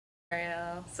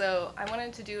So I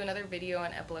wanted to do another video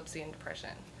on epilepsy and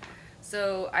depression.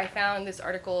 So I found this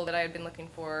article that I had been looking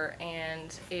for,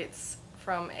 and it's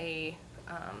from a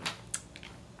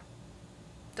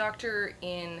doctor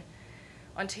in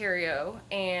Ontario,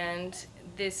 and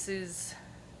it's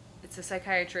a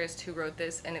psychiatrist who wrote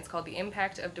this, and it's called The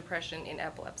Impact of Depression in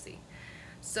Epilepsy.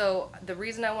 So the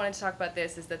reason I wanted to talk about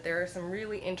this is that there are some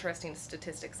really interesting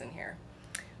statistics in here.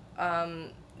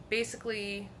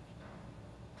 Basically,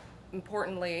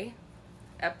 importantly,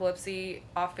 epilepsy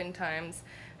oftentimes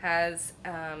has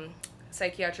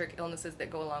psychiatric illnesses that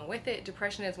go along with it.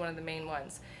 Depression is one of the main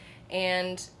ones.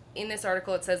 And in this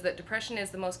article it says that depression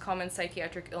is the most common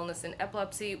psychiatric illness in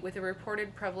epilepsy, with a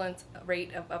reported prevalence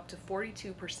rate of up to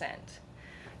 42%.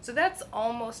 So that's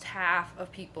almost half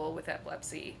of people with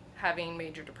epilepsy having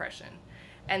major depression.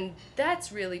 And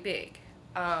that's really big.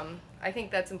 I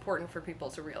think that's important for people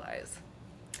to realize.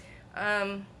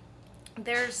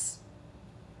 There's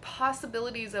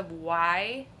possibilities of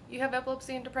why you have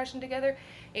epilepsy and depression together.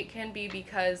 It can be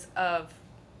because of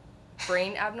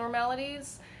brain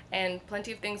abnormalities and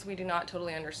plenty of things we do not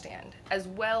totally understand, as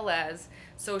well as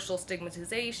social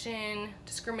stigmatization,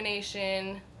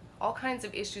 discrimination, all kinds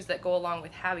of issues that go along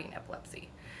with having epilepsy.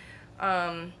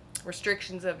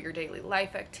 Restrictions of your daily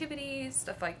life activities,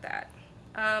 stuff like that.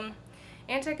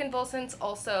 Anticonvulsants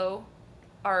also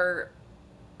are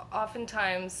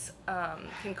oftentimes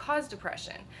can cause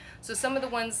depression. So some of the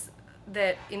ones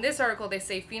that in this article they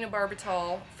say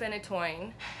phenobarbital,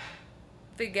 phenytoin,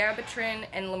 vigabatrin,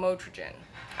 and lamotrigine.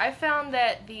 I found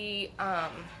that the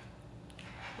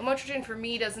lamotrigine for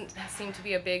me doesn't seem to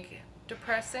be a big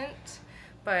depressant,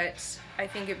 but I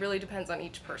think it really depends on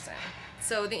each person.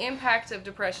 So the impact of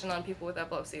depression on people with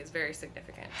epilepsy is very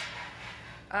significant.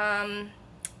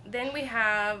 Then we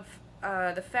have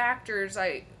the factors.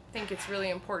 I think it's really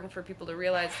important for people to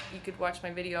realize. You could watch my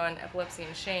video on epilepsy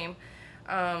and shame,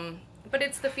 but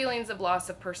it's the feelings of loss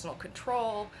of personal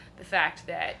control, the fact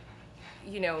that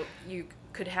you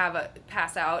could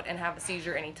pass out and have a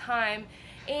seizure anytime,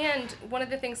 and one of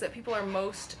the things that people are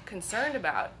most concerned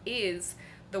about is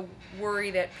the worry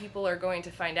that people are going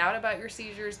to find out about your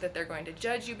seizures, that they're going to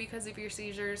judge you because of your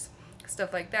seizures,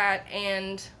 stuff like that,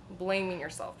 and blaming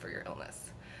yourself for your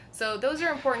illness. So those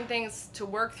are important things to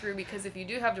work through, because if you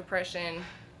do have depression,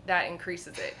 that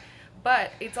increases it.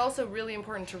 But it's also really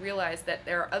important to realize that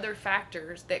there are other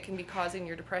factors that can be causing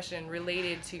your depression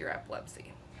related to your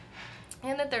epilepsy,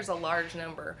 and that there's a large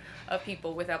number of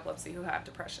people with epilepsy who have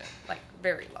depression, like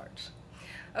very large.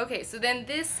 Okay, so then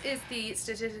this is the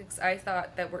statistics I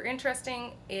thought that were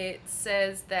interesting. It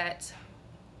says that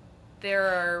there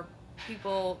are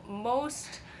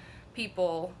most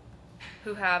people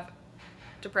who have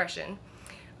depression,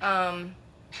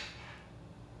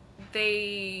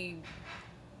 they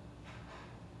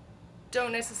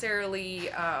don't necessarily,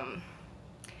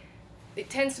 it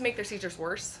tends to make their seizures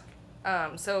worse.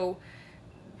 So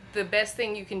the best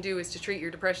thing you can do is to treat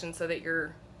your depression so that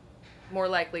you're more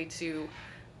likely to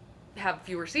have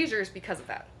fewer seizures because of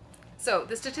that. So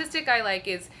the statistic I like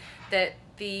is that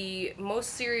the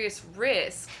most serious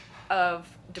risk of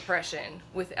depression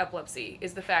with epilepsy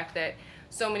is the fact that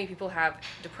so many people have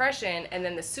depression, and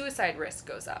then the suicide risk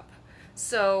goes up.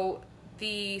 So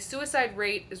the suicide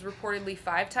rate is reportedly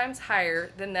 5 times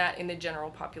higher than that in the general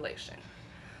population.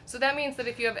 So that means that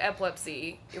if you have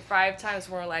epilepsy, you're 5 times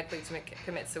more likely to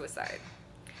commit suicide.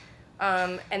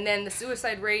 And then the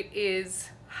suicide rate is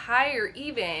higher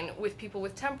even with people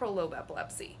with temporal lobe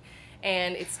epilepsy,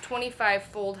 and it's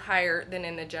 25-fold higher than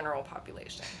in the general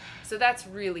population. So that's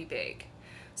really big.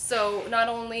 So not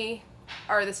only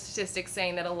are the statistics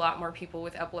saying that a lot more people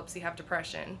with epilepsy have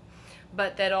depression,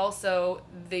 but that also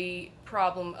the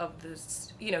problem of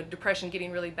this, depression getting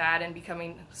really bad and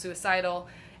becoming suicidal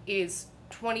is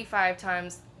 25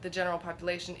 times the general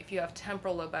population if you have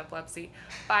temporal lobe epilepsy,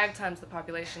 5 times the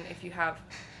population if you have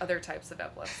other types of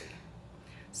epilepsy.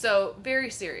 So very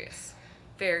serious,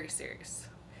 very serious.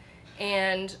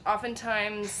 And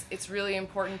oftentimes it's really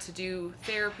important to do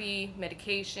therapy,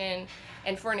 medication,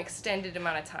 and for an extended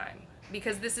amount of time,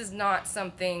 because this is not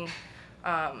something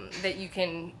that you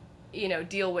can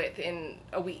deal with in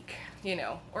a week,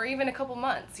 or even a couple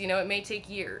months. It may take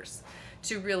years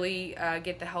to really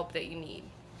get the help that you need.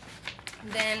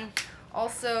 Then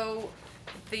also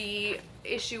the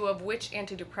issue of which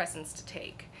antidepressants to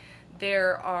take.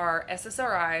 There are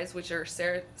SSRIs, which are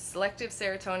selective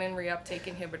serotonin reuptake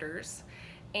inhibitors,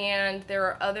 and there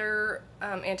are other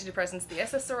antidepressants. The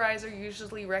SSRIs are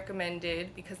usually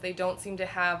recommended because they don't seem to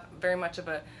have very much of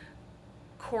a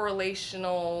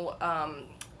correlational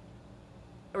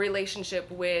relationship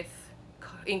with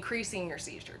increasing your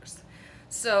seizures.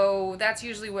 So that's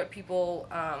usually what people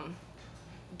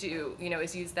do,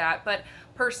 is use that. But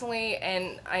personally,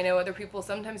 and I know other people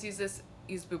sometimes use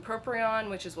bupropion,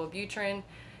 which is Wellbutrin.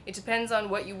 It depends on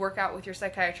what you work out with your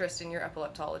psychiatrist and your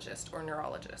epileptologist or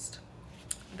neurologist.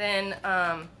 Then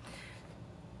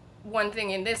one thing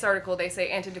in this article, they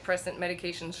say antidepressant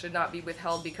medications should not be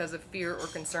withheld because of fear or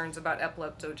concerns about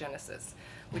epileptogenesis,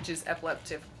 which is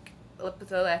epileptic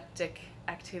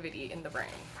activity in the brain.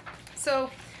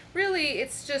 So really,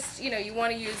 it's just, you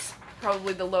want to use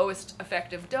probably the lowest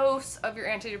effective dose of your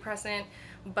antidepressant,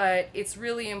 but it's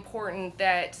really important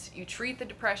that you treat the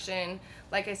depression.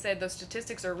 Like I said, those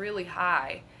statistics are really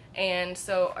high, and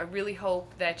so I really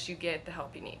hope that you get the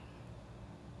help you need.